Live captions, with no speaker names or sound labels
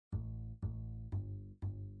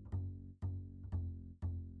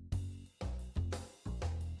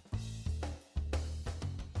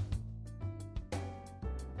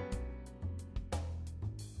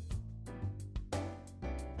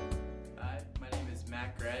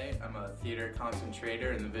I'm a theater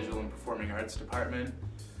concentrator in the Visual and Performing Arts department.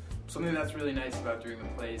 Something that's really nice about doing the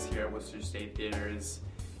plays here at Worcester State Theater is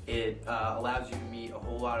it allows you to meet a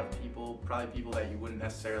whole lot of people, probably people that you wouldn't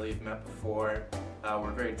necessarily have met before.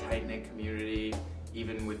 We're a very tight-knit community,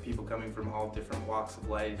 even with people coming from all different walks of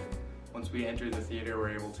life. Once we enter the theater,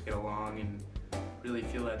 we're able to get along and really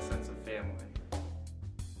feel that sense of family.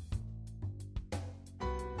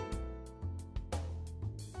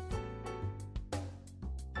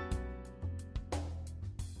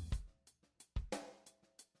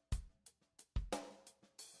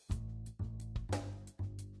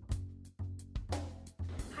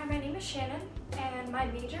 Hi, my name is Shannon, and my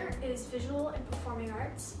major is Visual and Performing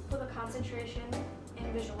Arts with a concentration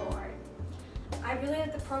in visual art. I really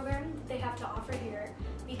like the program that they have to offer here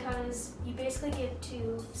because you basically get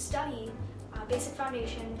to study a basic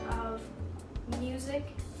foundation of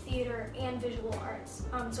music, theater, and visual arts.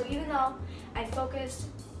 So even though I focused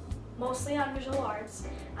mostly on visual arts,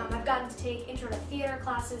 I've gotten to take intro to theater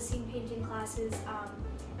classes, scene painting classes,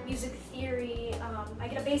 music theory. I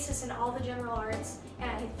get a basis in all the general arts, and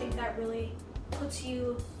I think that really puts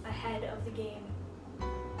you ahead of the game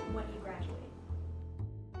when you graduate.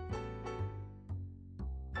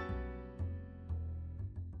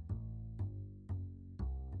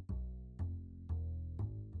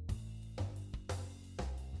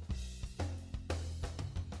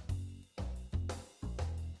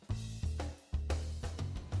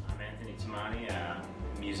 I'm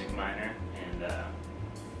a music minor, and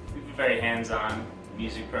we have a very hands-on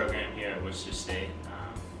music program here at Worcester State.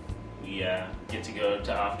 We get to go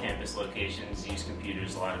to off-campus locations, use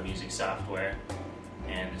computers, a lot of music software,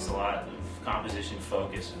 and there's a lot of composition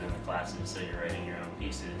focus within the classes, so you're writing your own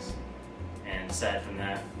pieces. And aside from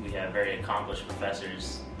that, we have very accomplished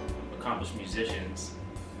professors, accomplished musicians.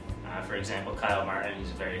 For example, Kyle Martin,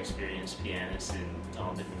 he's a very experienced pianist in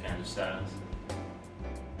all different kinds of styles.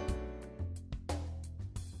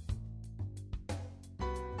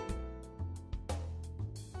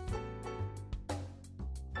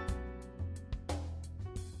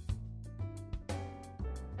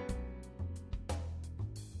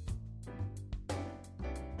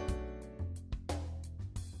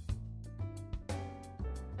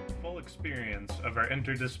 Full experience of our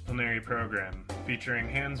interdisciplinary program, featuring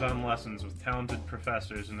hands-on lessons with talented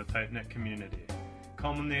professors in a tight-knit community,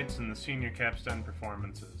 culminates in the senior capstone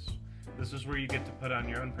performances. This is where you get to put on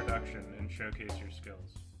your own production and showcase your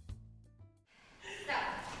skills. So,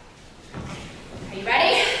 are you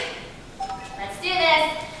ready? Let's do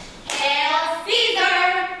this! Hail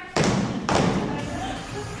Caesar!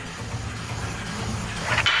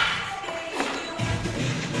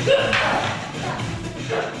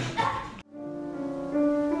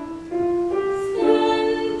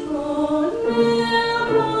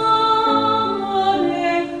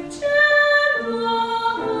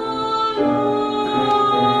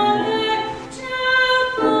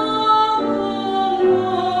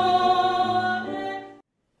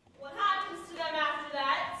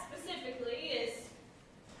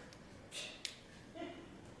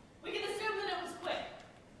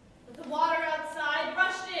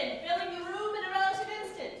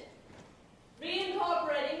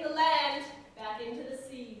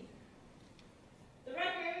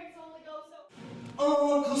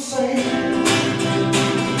 Uncle Sam,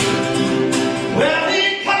 well,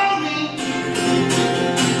 he called me.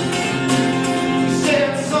 He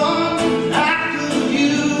said, son, I could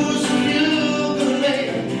use a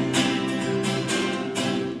ukulele.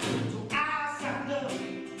 So I signed up.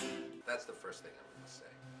 That's the first thing I'm going to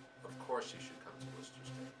say. Of course you should come to Worcester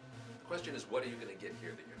State. The question is, what are you going to get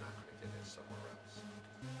here that you're not going to get in somewhere else?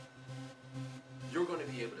 You're going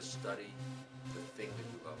to be able to study the thing that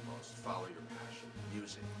you love most, follow your passion,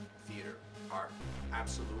 music, theater, art,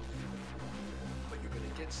 absolutely. But you're going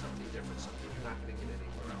to get something different, something you're not going to get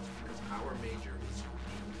anywhere else, because our major is